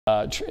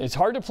It's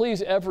hard to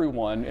please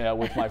everyone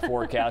with my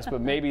forecast,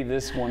 but maybe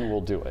this one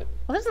will do it.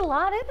 Well, there's a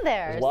lot in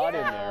there. There's a lot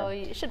in there. So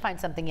you should find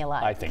something you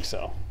like. I think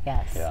so.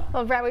 Yes. Yeah.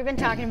 Well, Brad, we've been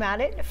talking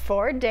about it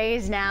 4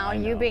 days now.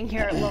 You being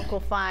here at Local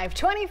 5,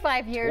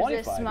 25 years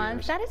this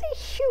month. That is a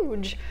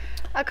huge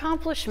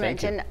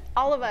accomplishment, and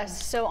all of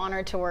us so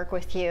honored to work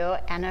with you,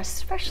 and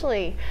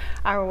especially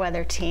our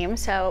weather team.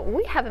 So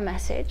we have a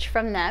message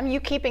from them.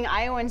 You keeping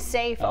Iowans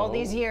safe all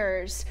these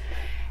years.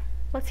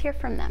 Let's hear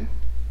from them.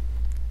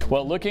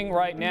 Well, looking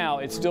right now,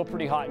 it's still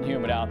pretty hot and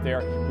humid out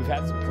there. We've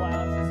had some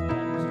clouds.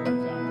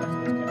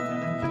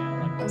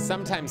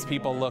 Sometimes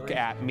people look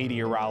at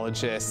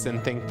meteorologists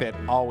and think that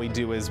all we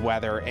do is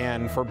weather,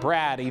 and for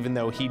Brad, even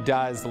though he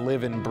does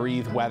live and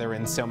breathe weather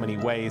in so many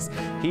ways,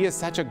 he is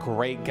such a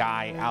great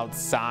guy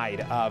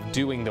outside of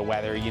doing the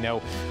weather. You know,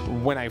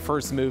 when I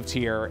first moved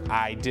here,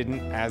 I didn't,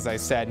 as I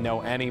said,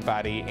 know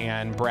anybody,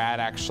 and Brad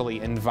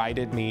actually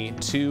invited me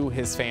to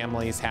his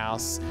family's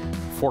house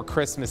for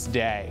Christmas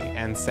Day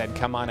and said,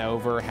 come on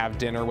over, have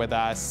dinner with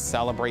us,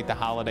 celebrate the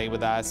holiday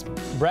with us.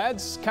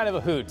 Brad's kind of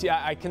a hoot.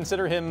 Yeah, I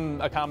consider him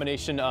a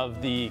combination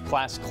of the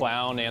class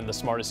clown and the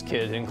smartest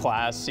kid in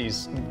class.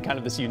 He's kind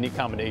of this unique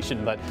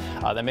combination, but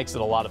that makes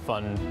it a lot of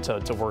fun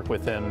to work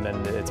with him,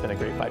 and it's been a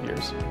great 5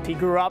 years. He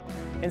grew up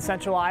in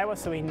central Iowa,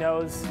 so he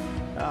knows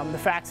the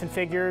facts and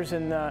figures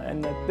and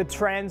the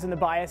trends and the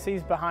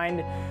biases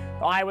behind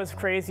Iowa's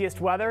craziest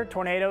weather,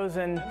 tornadoes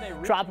and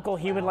tropical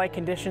humid-like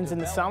conditions in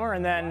the summer,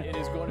 and then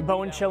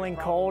bone-chilling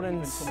cold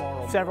and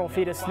several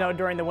feet of snow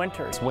during the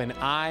winters. When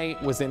I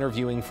was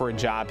interviewing for a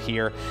job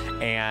here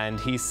and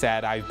he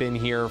said, I've been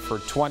here for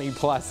 20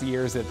 plus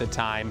years at the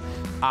time,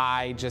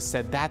 I just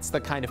said, that's the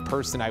kind of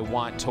person I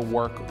want to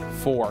work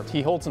for.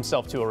 He holds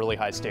himself to a really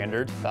high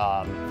standard.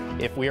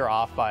 If we are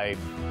off by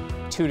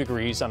 2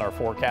 degrees on our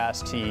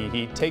forecast,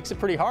 he takes it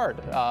pretty hard,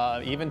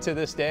 even to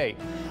this day,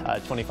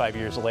 25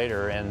 years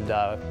later, and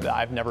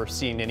I've never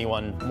seen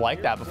anyone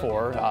like that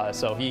before.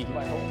 So he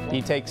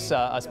takes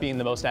us being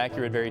the most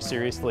accurate very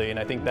seriously, and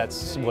I think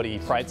that's what he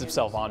prides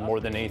himself on more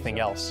than anything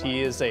else.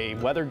 He is a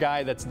weather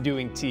guy that's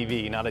doing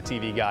TV, not a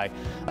TV guy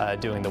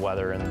doing the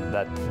weather, and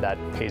that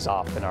pays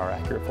off in our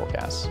accurate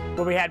forecasts.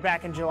 What we had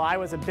back in July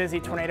was a busy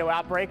tornado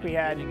outbreak. We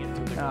had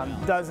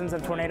dozens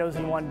of tornadoes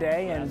in one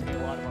day,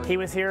 and he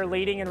was here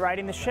leading and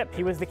riding the ship.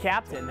 He was the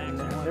captain, and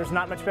there's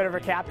not much better of a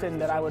captain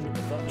that I would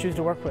choose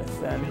to work with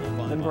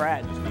than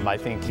Brad. I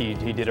think he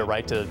did it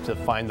right to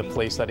find the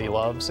place that he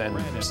loves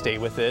and stay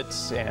with it,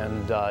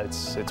 and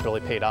it's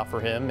really paid off for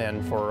him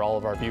and for all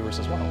of our viewers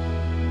as well.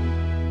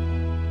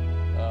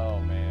 Oh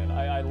man,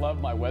 I love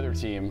my weather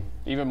team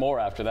even more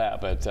after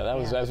that, but that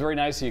was very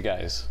nice of you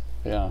guys.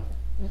 Yeah.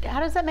 How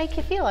does that make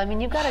you feel? I mean,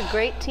 you've got a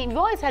great team. You've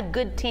always had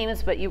good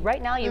teams, but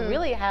right now you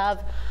really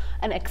have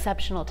an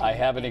exceptional team. I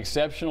have an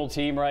exceptional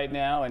team right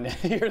now, and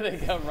here they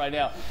come right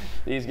now.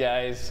 These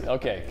guys,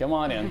 okay, come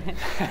on in.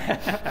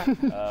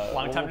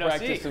 Long time we'll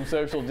practice some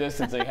social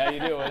distancing. How you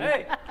doing?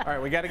 Hey. All right,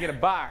 we got to get a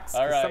box.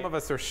 All right. Some of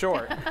us are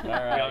short. All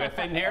right. We all gonna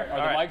fit in here? Are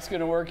the mics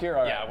going to work here?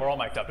 All right. Yeah, we're all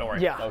mic'd up, don't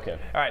worry. Yeah. Okay.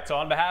 All right, so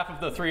on behalf of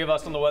the 3 of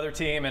us on the weather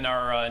team and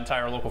our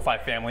entire Local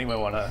 5 family, we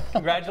want to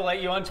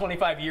congratulate you on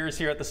 25 years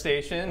here at the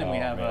station, and we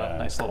have a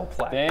nice little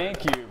plaque.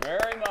 Thank you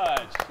very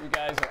much. You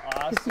guys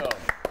are awesome.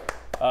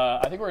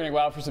 I think we're going to go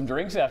out for some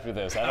drinks after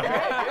this. I don't know.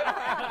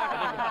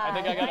 I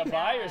think I got to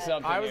buy or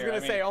something. I was going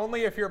to say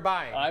only if you're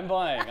buying. I'm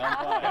buying.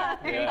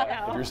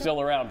 Yeah. If you're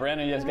still around.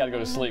 Brandon, you guys got to go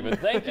to sleep. But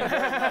thank you.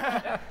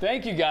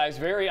 Thank you guys.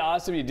 Very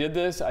awesome. You did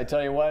this. I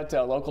tell you what,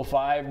 Local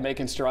 5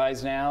 making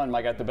strides now, and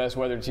I got the best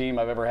weather team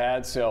I've ever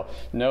had. So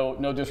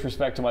no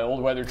disrespect to my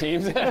old weather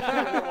teams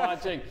that you're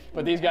watching,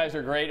 but these guys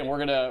are great, and we're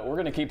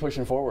gonna keep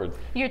pushing forward.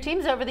 Your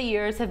teams over the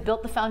years have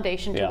built the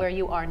foundation to where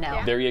you are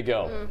now. There you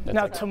go.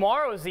 Now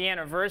tomorrow is the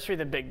anniversary of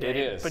the big day. It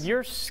is. But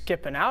you're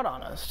skipping out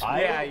on us.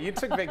 Yeah, you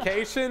took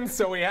vacation,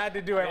 so we had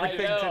to do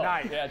everything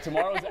tonight. Yeah,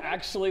 tomorrow's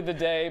actually the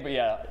day, but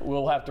yeah,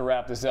 we'll have to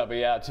wrap this up. But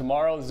yeah,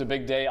 tomorrow is a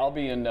big day. I'll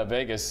be in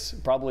Vegas,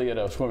 probably at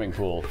a swimming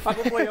pool.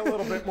 Probably a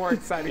little bit more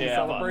exciting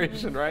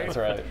celebration, right? That's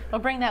right.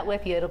 Well, bring that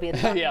with you. It'll be a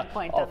talking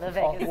point on the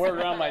Vegas. I'll wear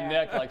it around my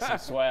neck like some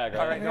swag.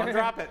 All right, don't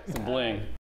drop it. Some bling.